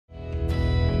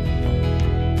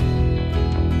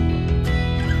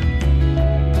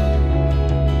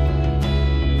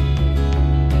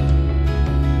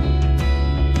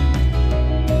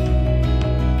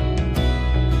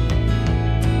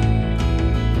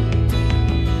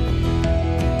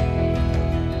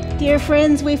Dear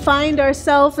friends, we find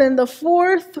ourselves in the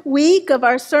 4th week of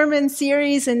our sermon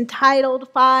series entitled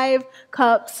 5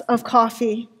 Cups of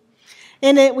Coffee.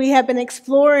 In it, we have been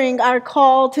exploring our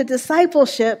call to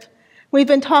discipleship. We've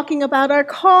been talking about our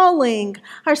calling,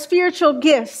 our spiritual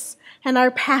gifts, and our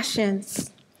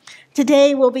passions.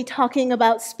 Today, we'll be talking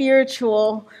about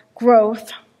spiritual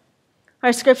growth.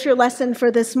 Our scripture lesson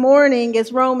for this morning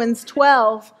is Romans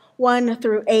 12, 1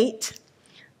 through 8.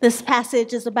 This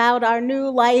passage is about our new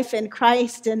life in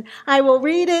Christ, and I will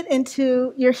read it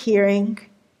into your hearing.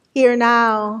 Hear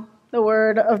now the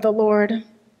word of the Lord.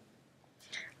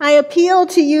 I appeal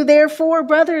to you, therefore,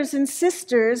 brothers and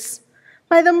sisters,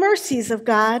 by the mercies of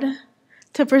God,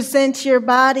 to present your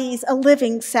bodies a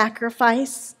living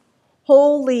sacrifice,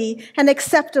 holy and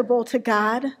acceptable to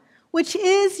God, which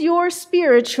is your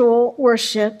spiritual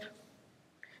worship.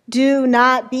 Do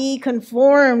not be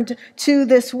conformed to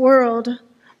this world,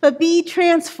 but be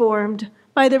transformed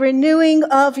by the renewing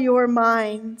of your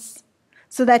minds,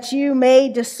 so that you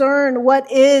may discern what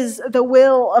is the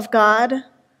will of God,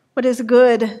 what is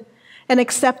good and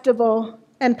acceptable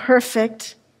and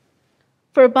perfect.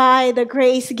 For by the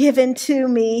grace given to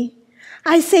me,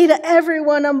 I say to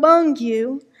everyone among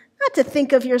you, not to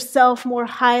think of yourself more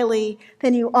highly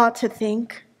than you ought to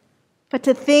think, but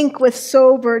to think with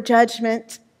sober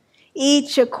judgment,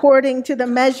 each according to the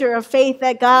measure of faith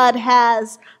that God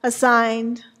has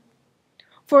assigned.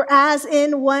 For as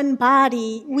in one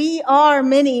body we are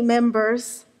many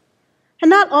members, and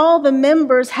not all the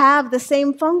members have the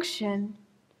same function,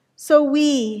 so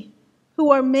we, who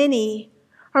are many,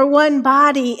 are one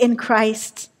body in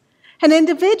Christ, and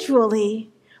individually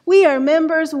we are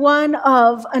members one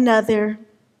of another.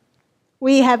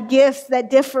 We have gifts that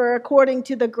differ according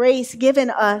to the grace given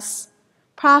us: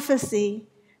 prophecy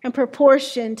in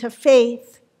proportion to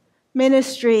faith,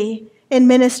 ministry in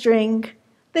ministering,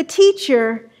 the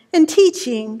teacher in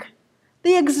teaching,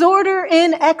 the exhorter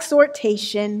in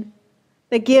exhortation,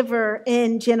 the giver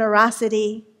in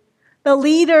generosity, the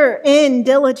leader in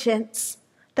diligence,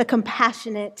 the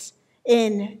compassionate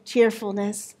in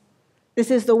cheerfulness. This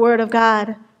is the word of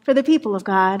God for the people of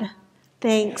God.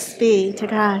 Thanks be to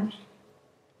God.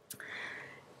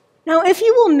 Now, if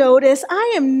you will notice,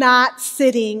 I am not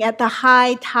sitting at the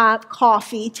high-top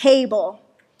coffee table.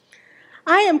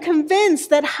 I am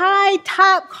convinced that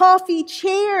high-top coffee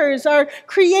chairs are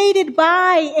created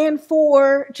by and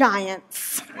for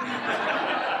giants.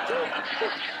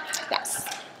 Yes.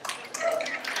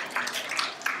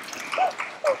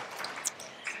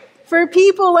 For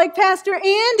people like Pastor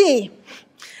Andy,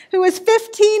 who is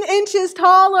 15 inches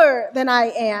taller than I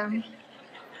am.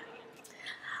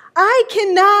 I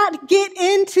cannot get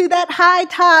into that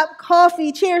high-top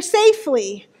coffee chair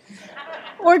safely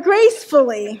or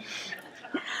gracefully.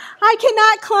 I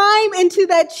cannot climb into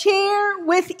that chair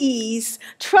with ease.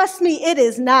 Trust me, it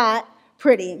is not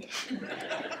pretty.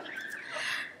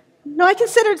 No, I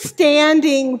considered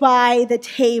standing by the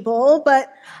table,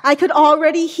 but I could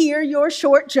already hear your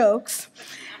short jokes.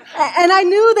 And I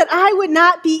knew that I would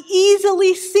not be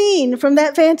easily seen from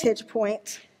that vantage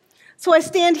point. So I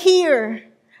stand here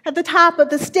at the top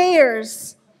of the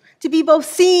stairs to be both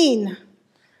seen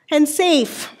and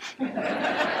safe. My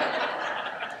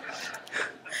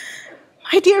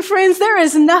dear friends, there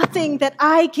is nothing that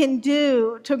I can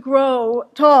do to grow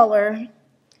taller.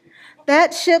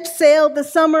 That ship sailed the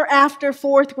summer after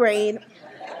 4th grade.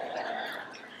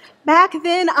 Back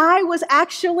then, I was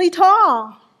actually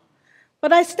tall,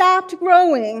 but I stopped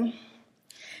growing.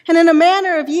 And in a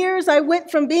matter of years, I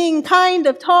went from being kind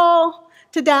of tall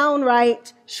to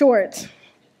downright short.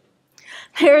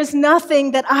 There is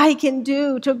nothing that I can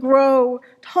do to grow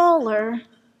taller.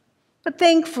 But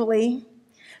thankfully,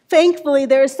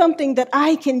 there is something that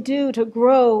I can do to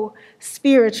grow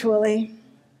spiritually.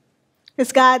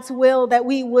 It's God's will that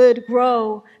we would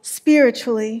grow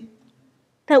spiritually,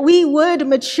 that we would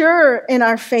mature in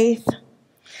our faith.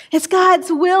 It's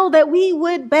God's will that we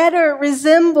would better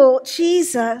resemble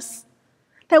Jesus,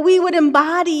 that we would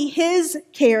embody his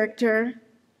character,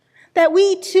 that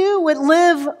we too would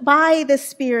live by the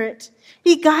Spirit,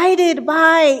 be guided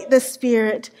by the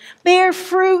Spirit, bear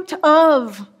fruit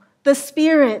of the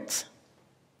Spirit.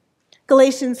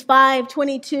 Galatians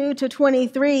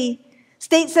 5:22-23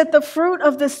 states that the fruit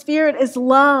of the Spirit is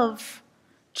love,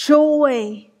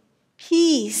 joy,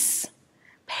 peace,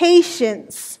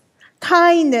 patience,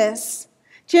 kindness,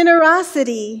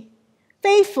 generosity,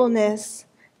 faithfulness,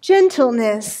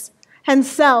 gentleness, and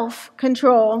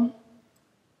self-control.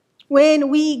 When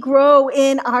we grow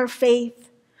in our faith,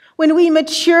 when we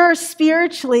mature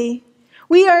spiritually,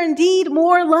 we are indeed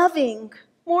more loving,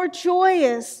 more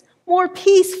joyous, more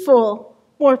peaceful,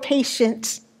 more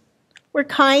patient. We're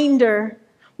kinder,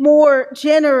 more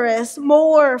generous,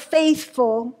 more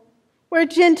faithful. We're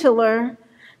gentler,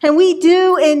 and we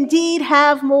do indeed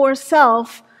have more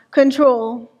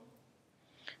self-control.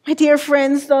 My dear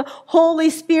friends, the Holy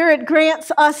Spirit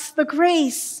grants us the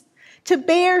grace to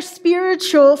bear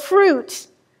spiritual fruit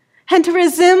and to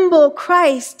resemble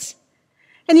Christ.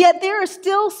 And yet there are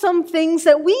still some things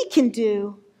that we can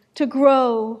do to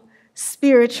grow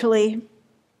spiritually.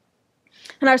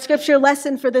 In our scripture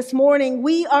lesson for this morning,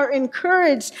 we are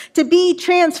encouraged to be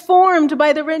transformed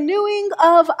by the renewing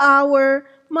of our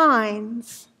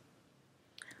minds.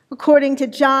 According to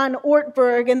John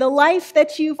Ortberg, in the life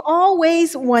that you've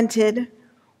always wanted,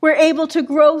 we're able to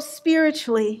grow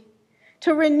spiritually,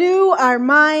 to renew our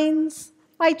minds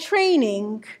by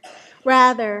training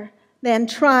rather than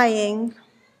trying.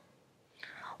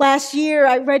 Last year,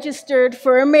 I registered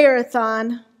for a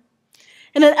marathon.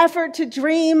 In an effort to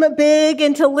dream big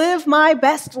and to live my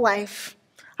best life,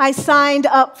 I signed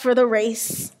up for the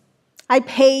race. I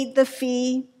paid the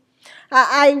fee.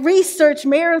 I researched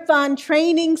marathon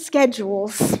training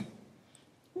schedules.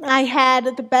 I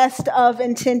had the best of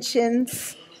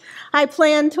intentions. I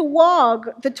planned to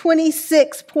walk the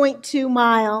 26.2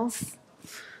 miles.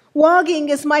 Walking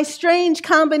is my strange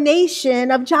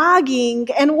combination of jogging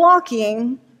and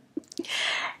walking.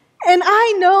 And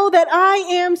I know that I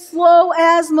am slow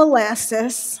as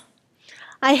molasses.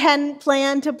 I hadn't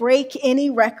planned to break any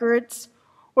records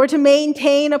or to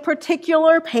maintain a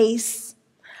particular pace.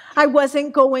 I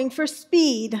wasn't going for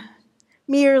speed,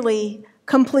 merely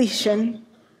completion.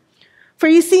 For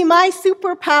you see, my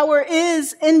superpower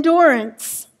is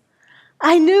endurance.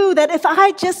 I knew that if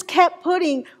I just kept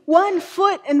putting one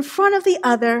foot in front of the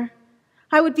other,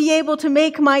 I would be able to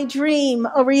make my dream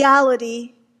a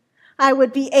reality. I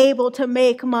would be able to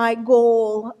make my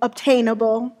goal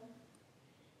obtainable.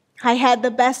 I had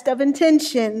the best of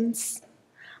intentions.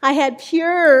 I had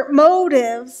pure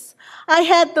motives. I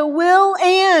had the will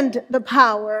and the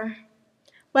power,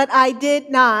 but I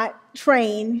did not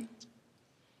train.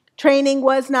 Training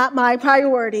was not my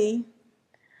priority.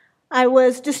 I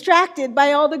was distracted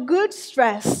by all the good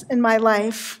stress in my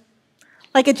life,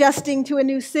 like adjusting to a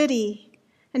new city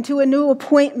and to a new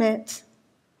appointment,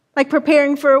 like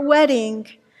preparing for a wedding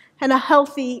and a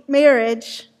healthy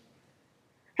marriage.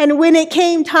 And when it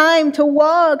came time to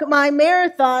walk my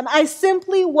marathon, I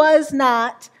simply was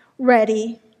not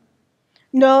ready.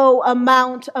 No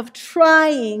amount of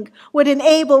trying would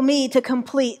enable me to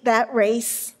complete that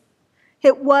race.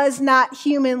 It was not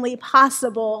humanly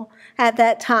possible at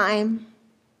that time.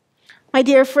 My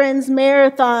dear friends,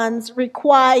 marathons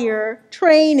require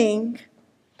training.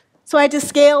 So I had to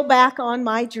scale back on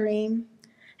my dream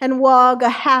and walk a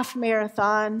half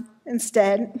marathon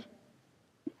instead.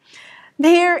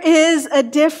 There is a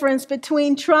difference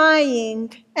between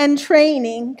trying and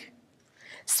training.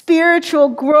 Spiritual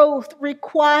growth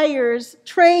requires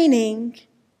training.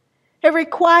 It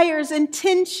requires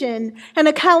intention and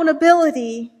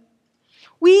accountability.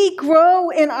 We grow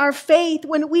in our faith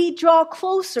when we draw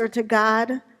closer to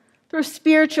God through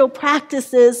spiritual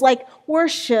practices like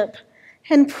worship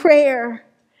and prayer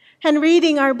and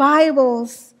reading our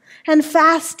Bibles and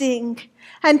fasting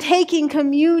and taking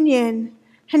communion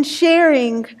and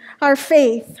sharing our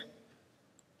faith.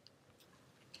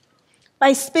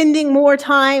 By spending more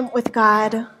time with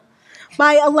God,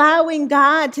 by allowing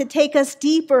God to take us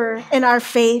deeper in our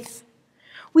faith,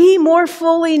 we more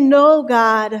fully know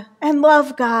God and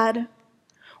love God.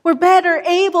 We're better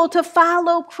able to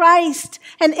follow Christ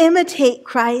and imitate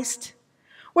Christ.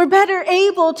 We're better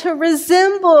able to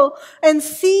resemble and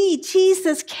see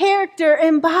Jesus' character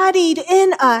embodied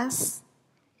in us.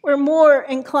 We're more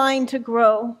inclined to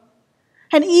grow,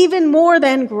 and even more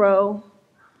than grow,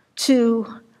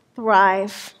 to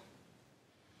thrive.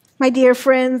 My dear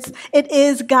friends, it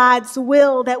is God's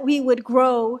will that we would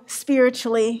grow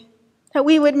spiritually, that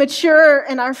we would mature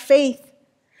in our faith,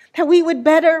 that we would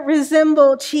better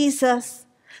resemble Jesus,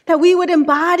 that we would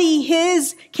embody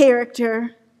his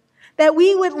character, that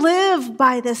we would live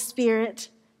by the Spirit,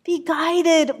 be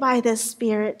guided by the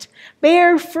Spirit,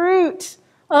 bear fruit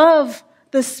of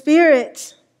the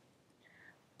Spirit.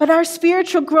 But our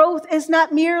spiritual growth is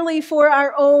not merely for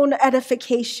our own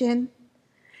edification.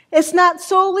 It's not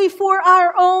solely for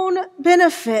our own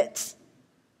benefit.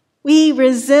 We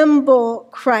resemble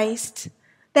Christ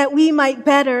that we might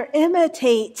better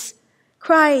imitate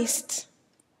Christ.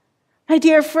 My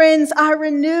dear friends, our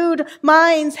renewed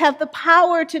minds have the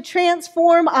power to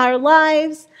transform our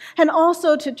lives and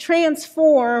also to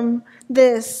transform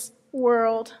this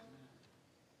world.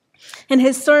 In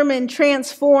his sermon,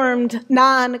 Transformed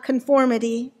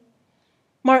Nonconformity,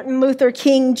 Martin Luther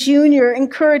King Jr.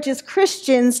 encourages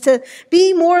Christians to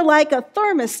be more like a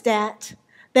thermostat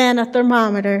than a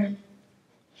thermometer.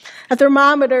 A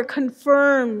thermometer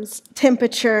confirms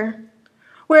temperature,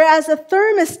 whereas a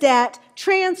thermostat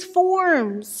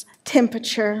transforms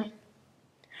temperature.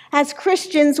 As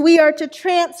Christians, we are to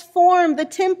transform the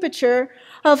temperature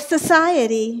of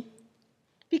society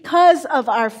because of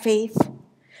our faith,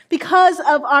 because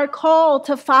of our call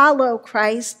to follow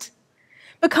Christ,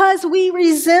 because we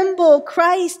resemble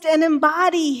Christ and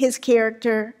embody his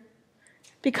character,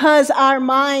 because our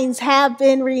minds have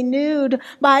been renewed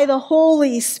by the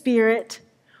Holy Spirit.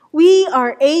 We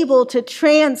are able to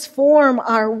transform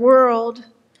our world,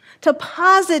 to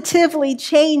positively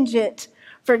change it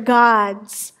for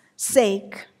God's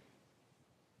sake.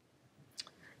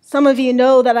 Some of you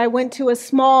know that I went to a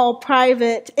small,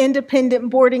 private, independent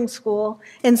boarding school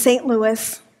in St.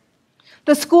 Louis.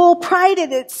 The school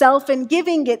prided itself in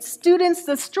giving its students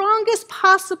the strongest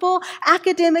possible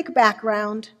academic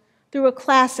background through a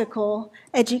classical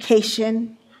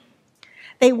education.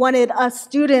 They wanted us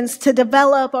students to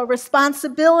develop a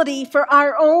responsibility for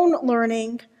our own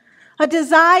learning, a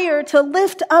desire to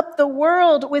lift up the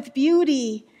world with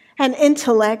beauty and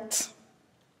intellect.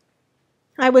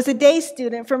 I was a day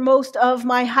student for most of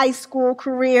my high school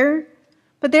career,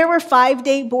 but there were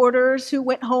 5-day boarders who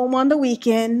went home on the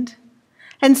weekend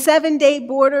and 7-day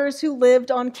boarders who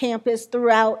lived on campus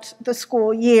throughout the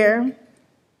school year.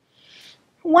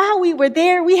 While we were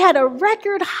there, we had a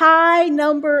record high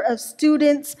number of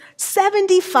students,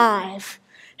 75,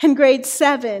 in grades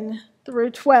 7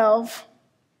 through 12.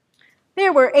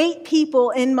 There were 8 people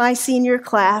in my senior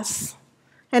class,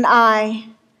 and I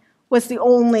was the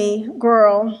only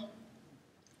girl.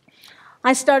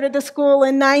 I started the school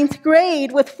in 9th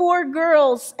grade with 4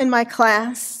 girls in my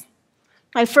class.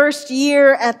 My first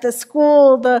year at the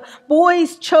school, the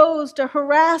boys chose to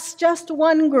harass just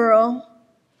one girl.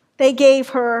 They gave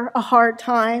her a hard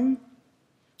time.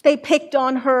 They picked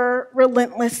on her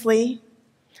relentlessly.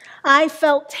 I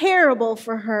felt terrible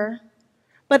for her,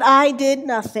 but I did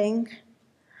nothing.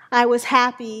 I was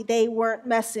happy they weren't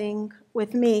messing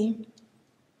with me.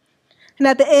 And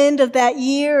at the end of that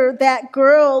year, that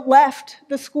girl left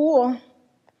the school,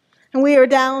 and we are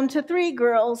down to 3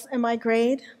 girls in my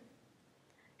grade.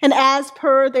 And as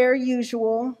per their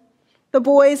usual, the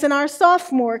boys in our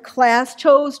sophomore class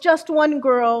chose just one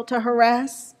girl to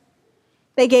harass.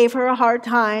 They gave her a hard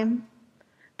time.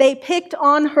 They picked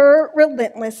on her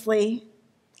relentlessly.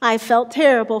 I felt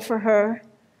terrible for her,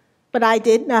 but I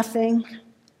did nothing.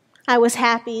 I was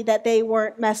happy that they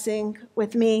weren't messing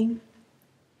with me.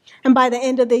 And by the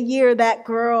end of the year, that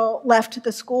girl left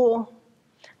the school.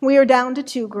 We are down to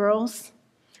 2 girls.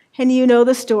 And you know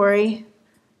the story.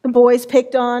 The boys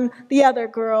picked on the other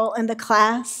girl in the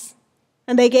class,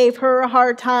 and they gave her a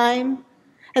hard time,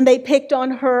 and they picked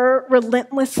on her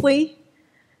relentlessly.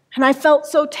 And I felt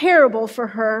so terrible for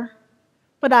her,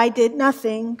 but I did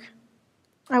nothing.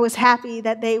 I was happy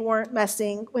that they weren't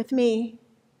messing with me.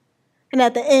 And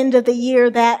at the end of the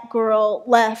year, that girl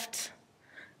left.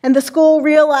 And the school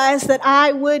realized that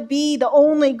I would be the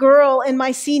only girl in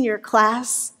my senior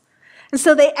class. And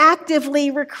so they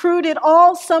actively recruited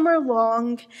all summer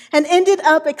long and ended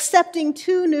up accepting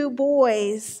 2 new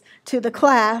boys to the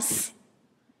class.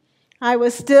 I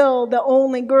was still the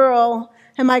only girl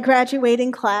in my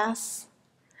graduating class.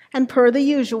 And per the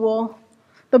usual,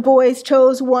 the boys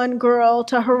chose one girl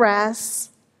to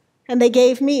harass, and they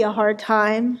gave me a hard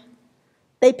time.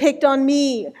 They picked on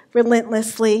me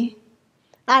relentlessly.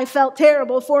 I felt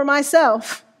terrible for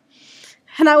myself.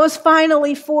 And I was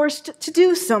finally forced to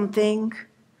do something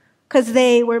because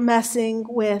they were messing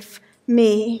with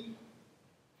me.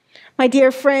 My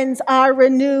dear friends, our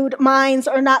renewed minds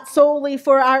are not solely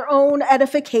for our own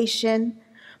edification,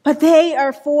 but they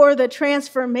are for the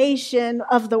transformation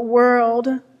of the world.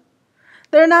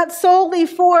 They're not solely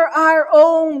for our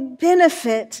own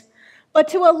benefit, but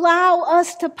to allow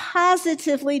us to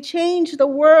positively change the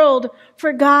world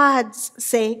for God's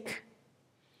sake.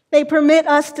 They permit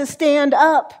us to stand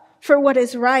up for what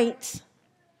is right,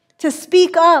 to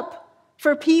speak up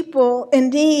for people in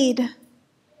need,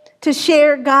 to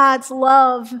share God's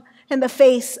love in the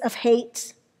face of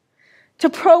hate, to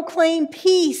proclaim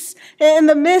peace in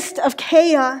the midst of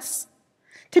chaos,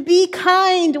 to be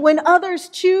kind when others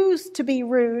choose to be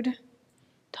rude,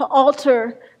 to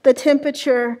alter the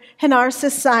temperature in our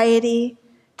society,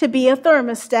 to be a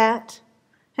thermostat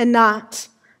and not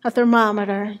a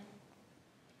thermometer.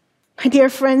 My dear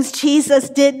friends, Jesus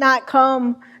did not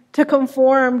come to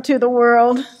conform to the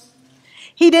world.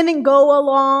 He didn't go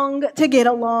along to get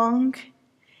along.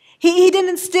 He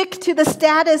didn't stick to the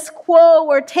status quo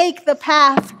or take the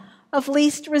path of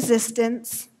least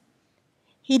resistance.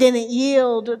 He didn't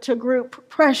yield to group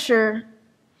pressure.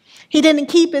 He didn't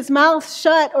keep his mouth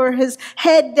shut or his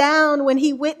head down when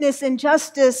he witnessed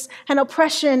injustice and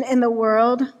oppression in the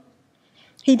world.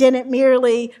 He didn't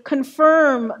merely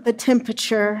confirm the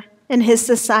temperature in his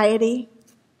society.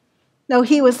 No,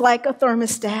 he was like a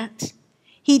thermostat.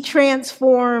 He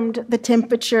transformed the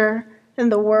temperature in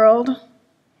the world.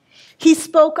 He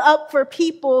spoke up for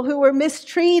people who were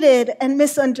mistreated and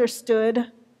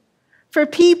misunderstood, for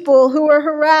people who were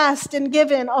harassed and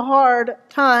given a hard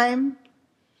time,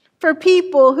 for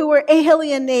people who were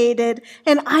alienated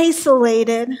and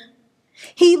isolated.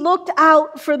 He looked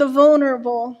out for the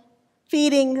vulnerable,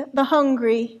 feeding the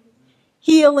hungry,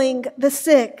 healing the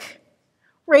sick,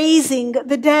 raising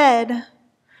the dead,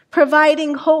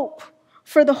 providing hope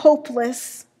for the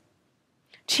hopeless.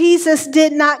 Jesus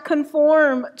did not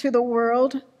conform to the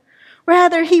world.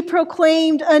 Rather, he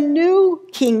proclaimed a new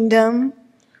kingdom,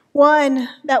 one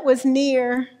that was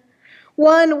near,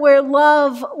 one where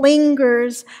love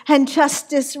lingers and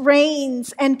justice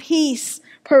reigns and peace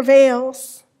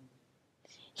prevails.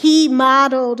 He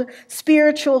modeled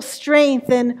spiritual strength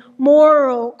and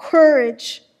moral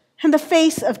courage in the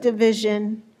face of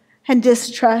division and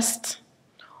distrust,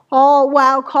 all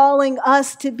while calling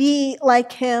us to be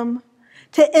like him,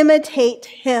 to imitate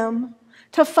him,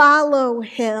 to follow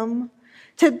him,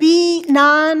 to be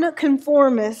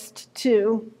non-conformist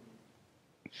too.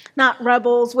 Not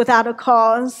rebels without a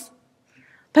cause,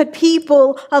 but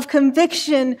people of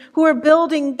conviction who are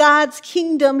building God's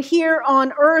kingdom here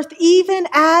on earth, even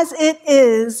as it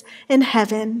is in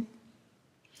heaven.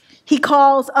 He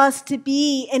calls us to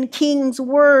be, in King's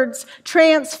words,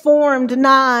 transformed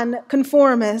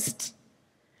non-conformist.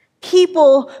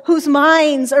 People whose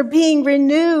minds are being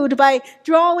renewed by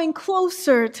drawing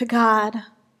closer to God,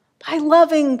 by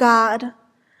loving God,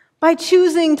 by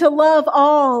choosing to love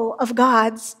all of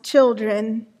God's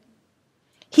children.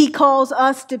 He calls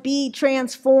us to be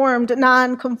transformed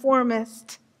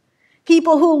nonconformist,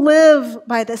 people who live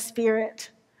by the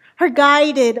Spirit, are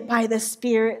guided by the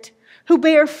Spirit, who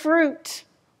bear fruit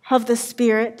of the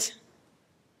Spirit.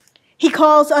 He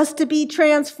calls us to be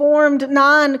transformed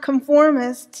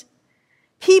nonconformist,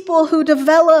 people who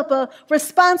develop a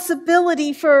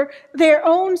responsibility for their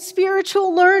own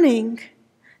spiritual learning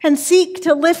and seek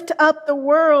to lift up the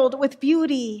world with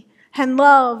beauty and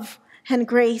love and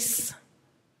grace.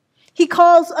 He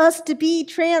calls us to be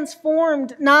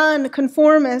transformed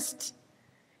nonconformist,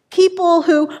 people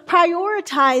who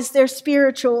prioritize their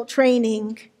spiritual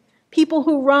training, people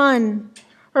who run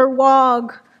or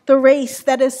walk the race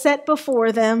that is set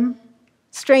before them,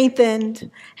 strengthened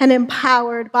and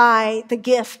empowered by the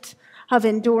gift of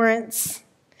endurance.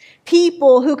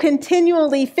 People who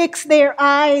continually fix their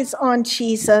eyes on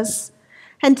Jesus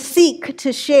and seek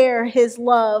to share his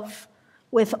love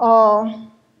with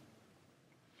all.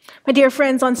 My dear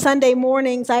friends, on Sunday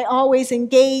mornings, I always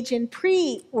engage in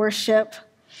pre-worship.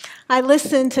 I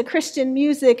listen to Christian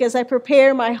music as I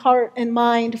prepare my heart and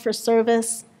mind for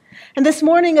service. And this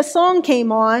morning, a song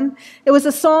came on. It was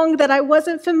a song that I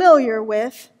wasn't familiar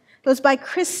with. It was by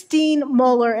Christine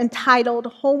Muller, entitled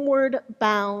Homeward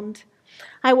Bound.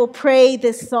 I will pray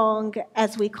this song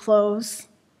as we close.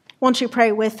 Won't you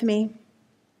pray with me?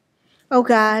 Oh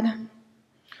God,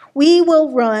 we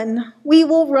will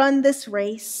run this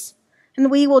race, and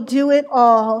we will do it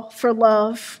all for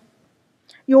love.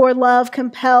 Your love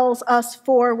compels us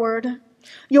forward.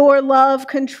 Your love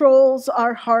controls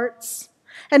our hearts,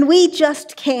 and we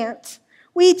just can't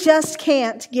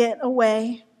get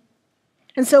away.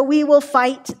 And so we will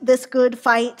fight this good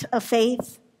fight of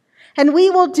faith, and we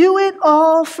will do it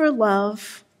all for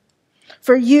love.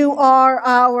 For you are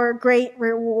our great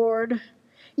reward.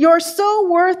 You're so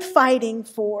worth fighting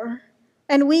for,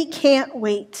 and we can't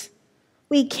wait.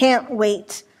 We can't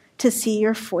wait to see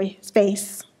your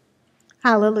face.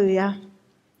 Hallelujah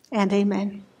and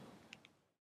amen.